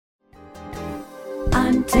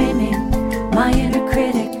I'm taming my inner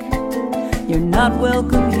critic. You're not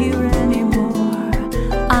welcome here anymore.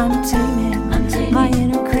 I'm taming my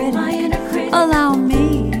inner critic. Allow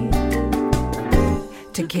me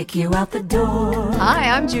to kick you out the door. Hi,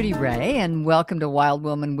 I'm Judy Ray, and welcome to Wild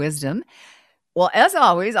Woman Wisdom. Well, as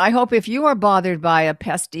always, I hope if you are bothered by a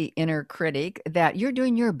pesky inner critic, that you're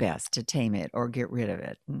doing your best to tame it or get rid of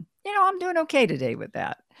it. I'm doing okay today with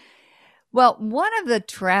that. Well, one of the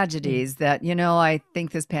tragedies that, I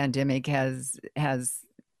think this pandemic has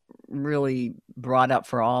really brought up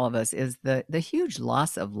for all of us is the huge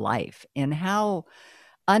loss of life, and how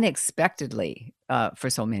unexpectedly for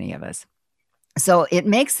so many of us. So it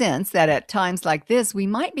makes sense that at times like this, we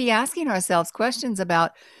might be asking ourselves questions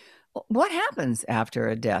about what happens after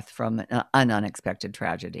a death from an unexpected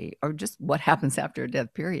tragedy, or just what happens after a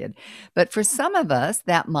death, period. But for some of us,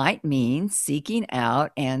 that might mean seeking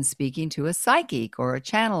out and speaking to a psychic or a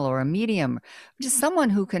channel or a medium, just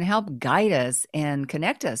someone who can help guide us and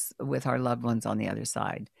connect us with our loved ones on the other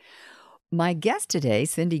side. My guest today,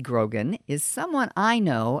 Cindy Grogan, is someone I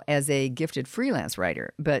know as a gifted freelance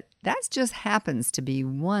writer, but that just happens to be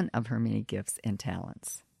one of her many gifts and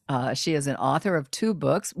talents. She is an author of 2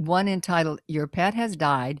 books, one entitled Your Pet Has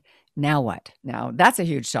Died, Now What? Now, that's a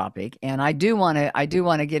huge topic, and I do want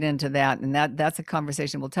to get into that, and that's a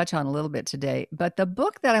conversation we'll touch on a little bit today. But the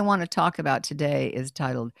book that I want to talk about today is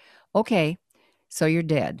titled, Okay, So You're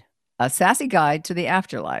Dead, A Sassy Guide to the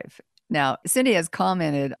Afterlife. Now, Cindy has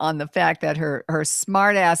commented on the fact that her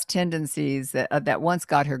smart-ass tendencies that once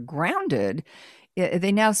got her grounded,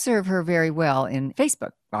 they now serve her very well in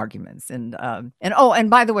Facebook arguments. And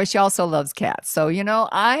by the way, she also loves cats. So,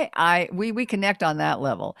 we connect on that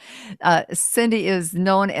level. Cindy is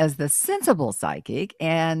known as the sensible psychic,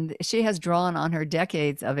 and she has drawn on her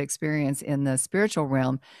decades of experience in the spiritual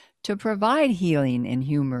realm to provide healing and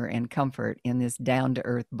humor and comfort in this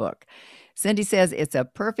down-to-earth book. Cindy says it's a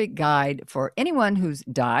perfect guide for anyone who's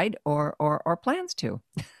died or plans to.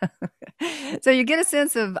 So you get a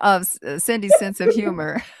sense of Cindy's sense of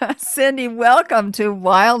humor. Cindy, welcome to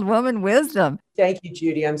Wild Woman Wisdom. Thank you,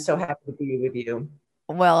 Judy. I'm so happy to be with you.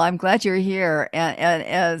 Well, I'm glad you're here. And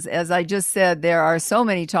as I just said, there are so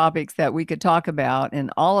many topics that we could talk about,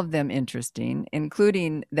 and all of them interesting,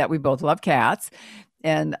 including that we both love cats.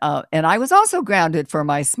 And I was also grounded for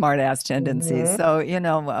my smart ass tendencies.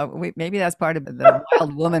 Mm-hmm. So, maybe that's part of the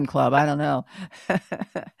Wild Woman Club. I don't know.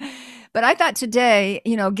 But I thought today,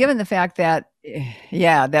 given the fact that,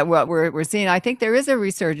 that what we're seeing, I think there is a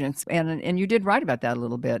resurgence, and you did write about that a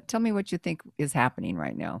little bit. Tell me what you think is happening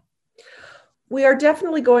right now. We are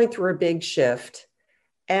definitely going through a big shift.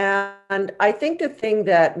 And I think the thing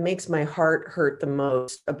that makes my heart hurt the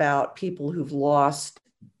most about people who've lost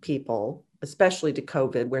people, especially to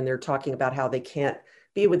COVID, when they're talking about how they can't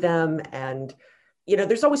be with them. And,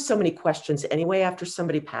 there's always so many questions anyway after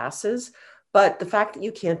somebody passes. But the fact that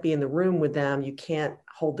you can't be in the room with them, you can't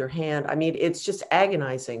hold their hand, it's just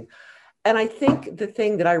agonizing. And I think the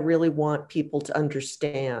thing that I really want people to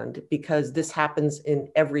understand, because this happens in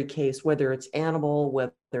every case, whether it's animal,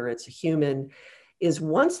 whether it's a human, is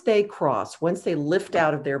once they lift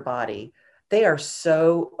out of their body, they are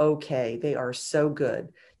so okay. They are so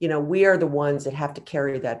good. We are the ones that have to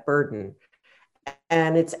carry that burden.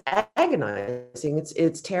 And it's agonizing.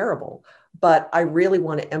 It's terrible. But I really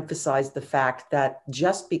want to emphasize the fact that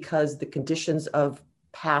just because the conditions of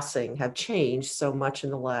passing have changed so much in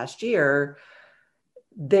the last year,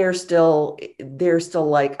 they're still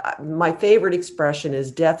like, my favorite expression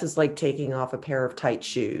is, death is like taking off a pair of tight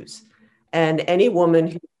shoes. And any woman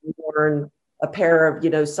who's worn a pair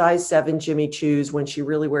of, size 7 Jimmy Choos when she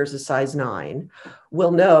really wears a size 9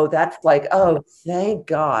 will know that's like, oh, thank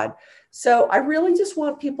God. So I really just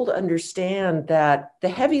want people to understand that the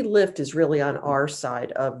heavy lift is really on our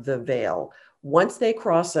side of the veil. Once they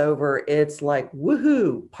cross over, it's like,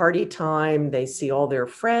 woohoo, party time. They see all their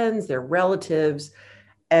friends, their relatives.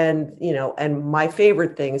 And, and my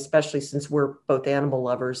favorite thing, especially since we're both animal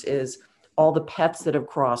lovers, is all the pets that have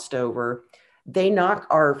crossed over. They knock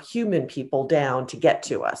our human people down to get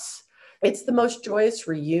to us. It's the most joyous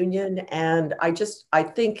reunion. And I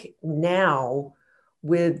think now,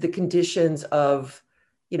 with the conditions of,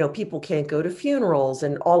 people can't go to funerals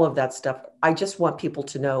and all of that stuff, I just want people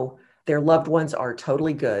to know their loved ones are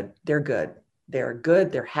totally good. They're good. They're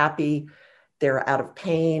good. They're happy. They're out of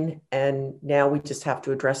pain. And now we just have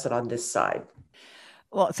to address it on this side.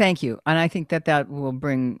 Well, thank you. And I think that will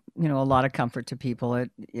bring, a lot of comfort to people.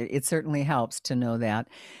 It certainly helps to know that.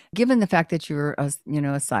 Given the fact that you're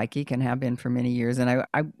a psychic and have been for many years, and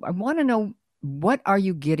I want to know, what are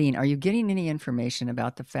you getting? Are you getting any information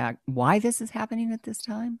about the fact why this is happening at this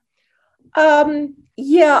time?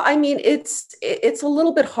 Yeah, I mean, it's a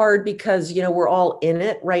little bit hard because, we're all in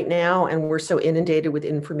it right now and we're so inundated with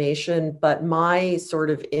information, but my sort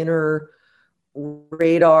of inner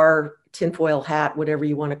radar, tinfoil hat, whatever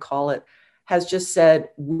you want to call it, has just said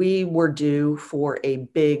we were due for a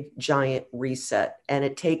big, giant reset. And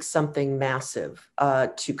it takes something massive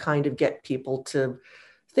to kind of get people to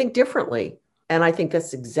think differently. And I think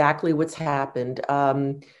that's exactly what's happened.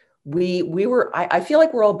 I feel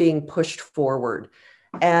like we're all being pushed forward.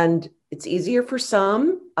 And it's easier for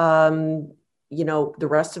some. The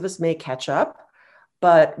rest of us may catch up,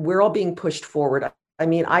 but we're all being pushed forward. I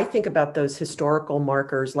mean, I think about those historical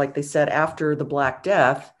markers, like they said, after the Black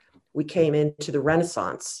Death, we came into the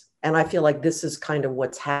Renaissance. And I feel like this is kind of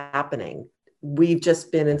what's happening. We've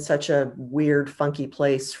just been in such a weird, funky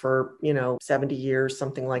place for, 70 years,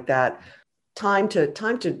 something like that. Time to,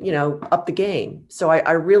 up the game. So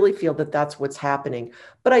I really feel that that's what's happening.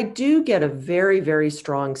 But I do get a very, very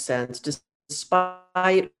strong sense,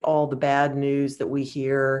 despite all the bad news that we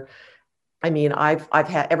hear. I mean, I've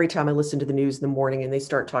had, every time I listen to the news in the morning and they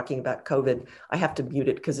start talking about COVID, I have to mute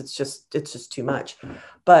it because it's just too much.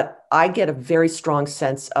 But I get a very strong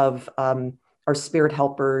sense of our spirit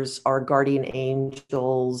helpers, our guardian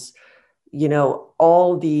angels,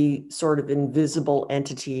 all the sort of invisible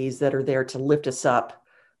entities that are there to lift us up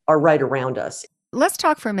are right around us. Let's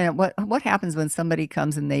talk for a minute. What happens when somebody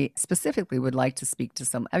comes and they specifically would like to speak to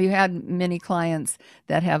someone? Have you had many clients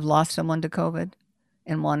that have lost someone to COVID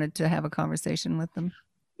and wanted to have a conversation with them?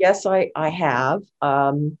 Yes, I have.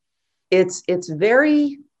 It's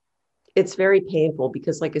very painful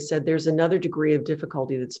because, like I said, there's another degree of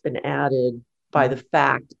difficulty that's been added by the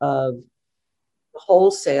fact of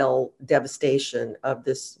wholesale devastation of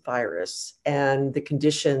this virus and the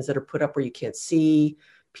conditions that are put up where you can't see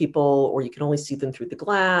people or you can only see them through the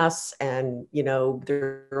glass, and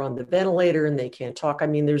they're on the ventilator and they can't talk. I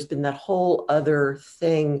mean, there's been that whole other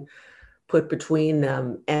thing put between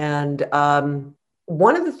them. And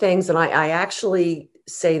one of the things, and I actually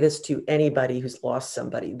say this to anybody who's lost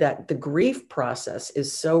somebody, that the grief process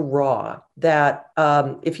is so raw that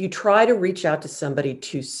if you try to reach out to somebody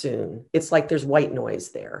too soon, it's like there's white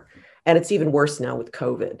noise there. And it's even worse now with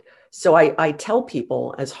COVID. So I tell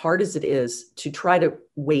people, as hard as it is, to try to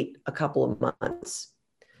wait a couple of months,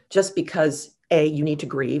 just because you need to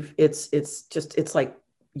grieve. It's like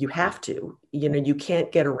you have to, you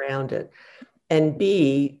can't get around it. And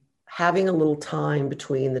B, having a little time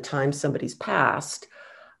between the time somebody's passed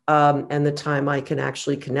and the time I can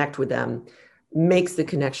actually connect with them makes the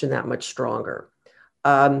connection that much stronger.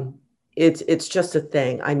 It's just a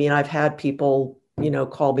thing. I mean, I've had people,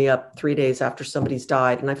 call me up 3 days after somebody's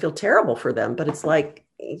died, and I feel terrible for them. But it's like,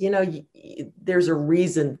 there's a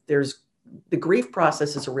reason. The grief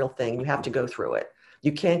process is a real thing. You have to go through it.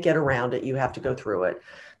 You can't get around it. You have to go through it.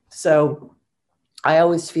 So I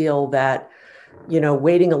always feel that,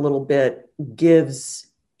 waiting a little bit gives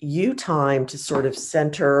you time to sort of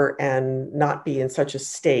center and not be in such a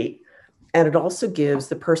state. And it also gives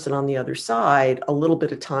the person on the other side a little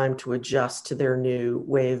bit of time to adjust to their new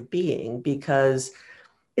way of being, because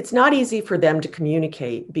it's not easy for them to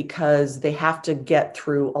communicate because they have to get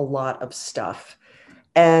through a lot of stuff.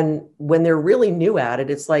 And when they're really new at it,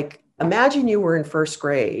 it's like, imagine you were in first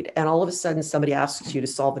grade and all of a sudden somebody asks you to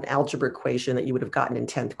solve an algebra equation that you would have gotten in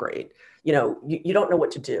 10th grade. You don't know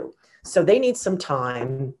what to do. So they need some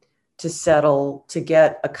time to settle, to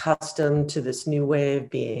get accustomed to this new way of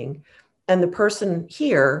being. And the person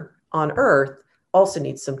here on Earth also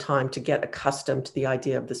needs some time to get accustomed to the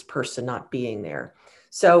idea of this person not being there.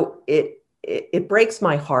 So it breaks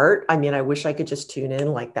my heart. I mean, I wish I could just tune in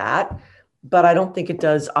like that, but I don't think it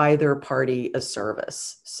does either party a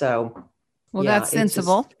service. So, well, yeah, that's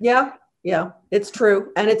sensible. Yeah, it's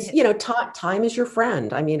true. And it's, time is your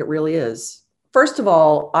friend. I mean, it really is. First of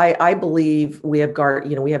all, I believe we have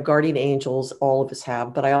guardian angels, all of us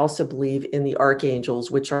have, but I also believe in the archangels,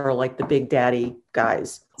 which are like the big daddy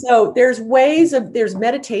guys. So there's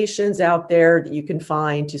meditations out there that you can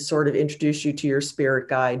find to sort of introduce you to your spirit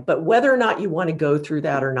guide. But whether or not you want to go through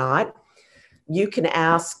that or not, you can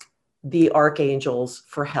ask the archangels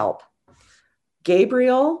for help.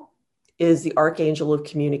 Gabriel is the archangel of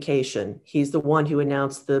communication. He's the one who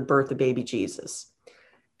announced the birth of baby Jesus.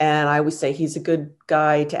 And I always say he's a good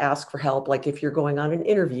guy to ask for help. Like if you're going on an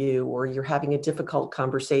interview or you're having a difficult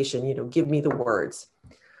conversation, give me the words.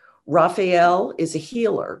 Raphael is a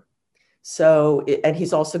healer. And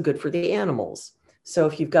he's also good for the animals. So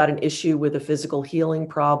if you've got an issue with a physical healing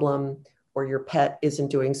problem, or your pet isn't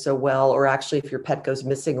doing so well, or actually if your pet goes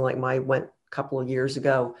missing, like mine went a couple of years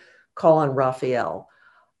ago, call on Raphael.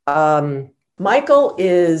 Michael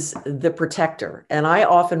is the protector, and I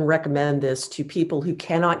often recommend this to people who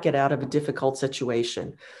cannot get out of a difficult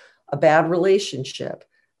situation, a bad relationship,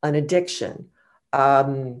 an addiction,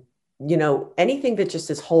 anything that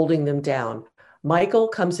just is holding them down. Michael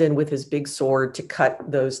comes in with his big sword to cut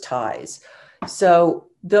those ties. So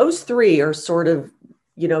those three are sort of,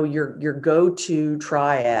 your go-to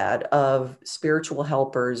triad of spiritual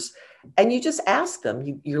helpers. And you just ask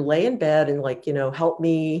them, you lay in bed and help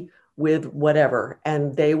me with whatever,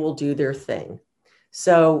 and they will do their thing.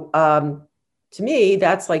 So to me,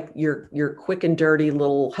 that's like your quick and dirty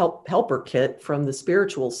little helper kit from the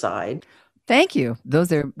spiritual side. Thank you.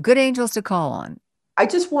 Those are good angels to call on. I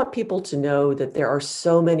just want people to know that there are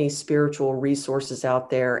so many spiritual resources out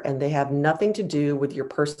there, and they have nothing to do with your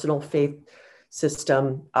personal faith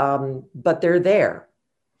system, but they're there.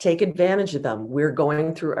 Take advantage of them. We're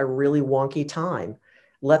going through a really wonky time.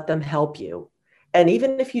 Let them help you. And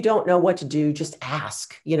even if you don't know what to do, just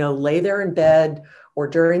ask, lay there in bed or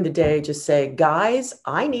during the day, just say, guys,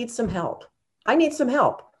 I need some help. I need some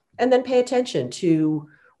help. And then pay attention to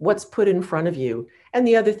what's put in front of you. And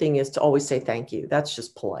the other thing is to always say thank you. That's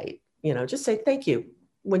just polite. Just say thank you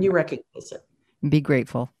when you recognize it. Be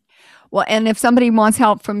grateful. Well, and if somebody wants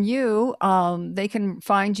help from you, they can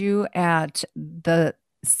find you at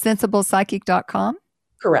thesensiblepsychic.com.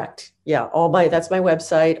 Correct. Yeah. That's my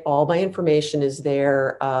website. All my information is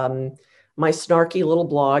there. My snarky little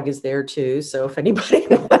blog is there too. So if anybody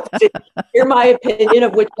wants to hear my opinion,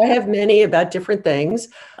 of which I have many about different things.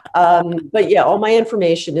 But yeah, all my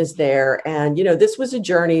information is there. And, this was a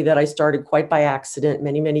journey that I started quite by accident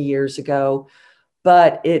many, many years ago,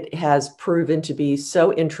 but it has proven to be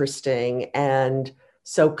so interesting and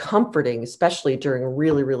so comforting, especially during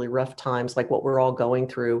really, really rough times like what we're all going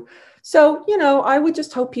through. So, I would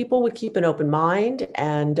just hope people would keep an open mind,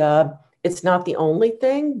 and it's not the only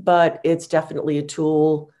thing, but it's definitely a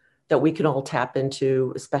tool that we can all tap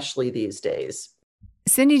into, especially these days.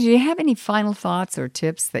 Cindy, do you have any final thoughts or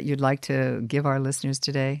tips that you'd like to give our listeners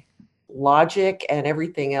today? Logic and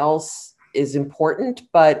everything else is important,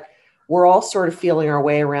 but we're all sort of feeling our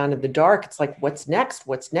way around in the dark. It's like, what's next?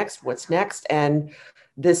 What's next? What's next? And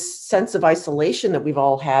this sense of isolation that we've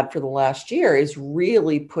all had for the last year is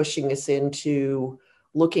really pushing us into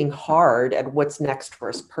looking hard at what's next for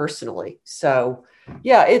us personally. So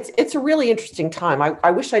yeah, it's a really interesting time.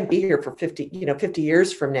 I wish I'd be here for 50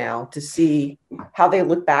 years from now to see how they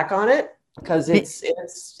look back on it, because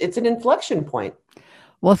it's an inflection point.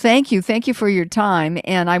 Well, thank you. Thank you for your time.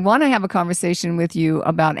 And I want to have a conversation with you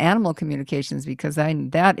about animal communications, because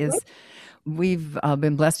we've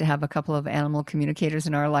been blessed to have a couple of animal communicators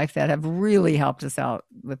in our life that have really helped us out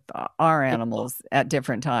with our animals at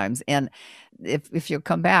different times. And if you'll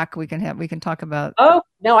come back, we can talk about. Oh,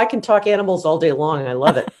 no, I can talk animals all day long. I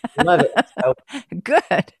love it. I love it. So.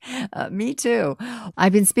 Good. Me too.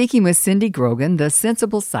 I've been speaking with Cindy Grogan, the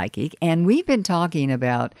Sensible Psychic, and we've been talking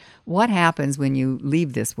about what happens when you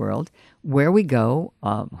leave this world, where we go,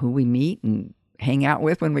 who we meet and hang out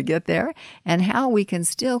with when we get there, and how we can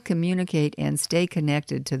still communicate and stay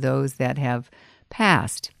connected to those that have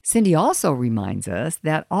passed. Cindy also reminds us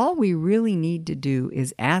that all we really need to do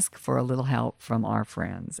is ask for a little help from our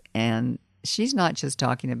friends. And she's not just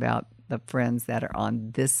talking about the friends that are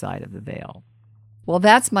on this side of the veil. Well,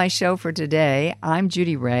 that's my show for today. I'm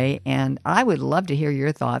Judy Ray, and I would love to hear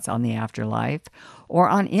your thoughts on the afterlife or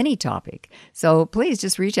on any topic. So please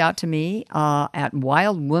just reach out to me at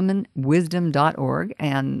wildwomanwisdom.org,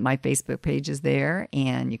 and my Facebook page is there,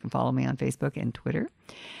 and you can follow me on Facebook and Twitter.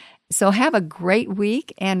 So have a great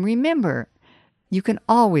week, and remember, you can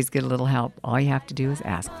always get a little help. All you have to do is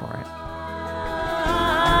ask for it.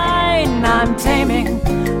 I'm taming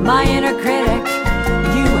my inner critic.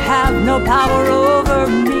 You have no power over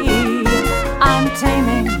me. I'm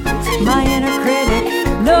taming my inner critic,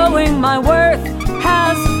 knowing my worth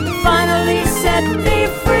has finally set me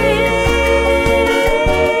free.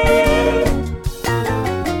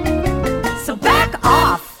 So back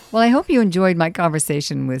off. Well, I hope you enjoyed my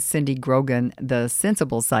conversation with Cindy Grogan, the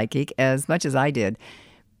Sensible Psychic, as much as I did.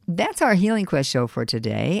 That's our Healing Quest show for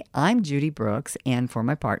today. I'm Judy Brooks, and for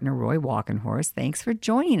my partner, Roy Walkenhorst, thanks for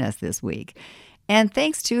joining us this week. And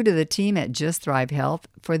thanks, too, to the team at Just Thrive Health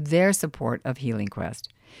for their support of Healing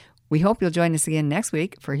Quest. We hope you'll join us again next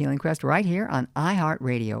week for Healing Quest right here on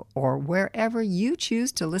iHeartRadio or wherever you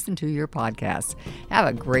choose to listen to your podcasts. Have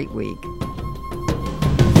a great week.